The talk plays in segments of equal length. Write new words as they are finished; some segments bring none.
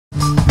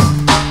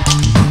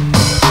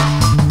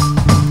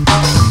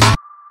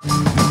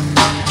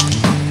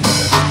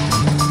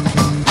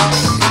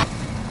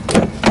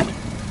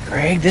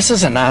Greg, this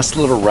is a nice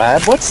little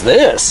ride. What's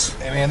this?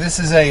 Hey man, this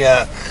is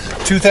a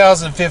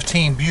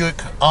 2015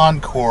 Buick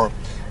Encore.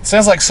 It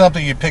sounds like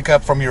something you'd pick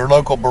up from your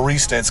local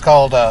barista. It's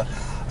called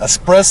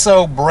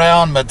Espresso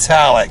Brown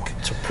Metallic.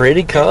 It's a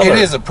pretty color. It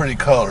is a pretty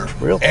color.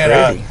 Real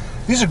pretty.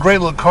 These are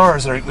great little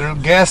cars. They're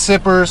gas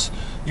zippers.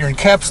 You're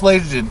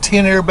encapsulated in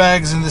 10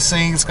 airbags in this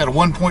thing. It's got a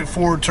 1.4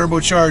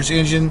 turbocharged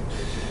engine.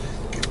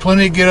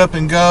 Plenty of get up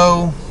and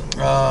go.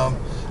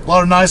 A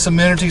lot of nice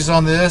amenities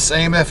on this.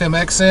 AM, FM,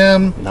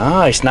 XM.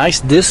 Nice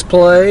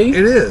display.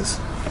 It is.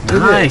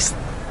 Nice.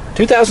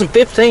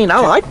 2015. I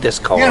like this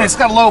car. Yeah, and it's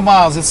got low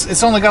miles.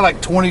 It's only got like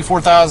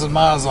 24,000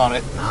 miles on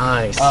it.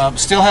 Nice.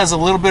 Still has a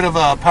little bit of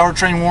a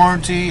powertrain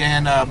warranty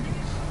and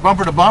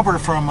bumper to bumper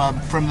from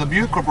the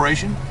Buick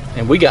Corporation.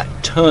 And we got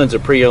tons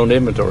of pre-owned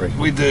inventory.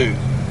 We do.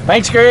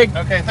 Thanks, Greg.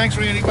 Okay, thanks,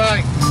 Randy.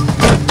 Bye.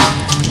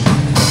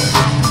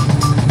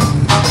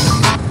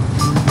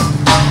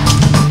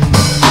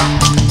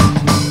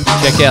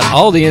 Check out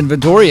all the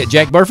inventory at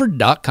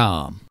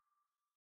jackburford.com.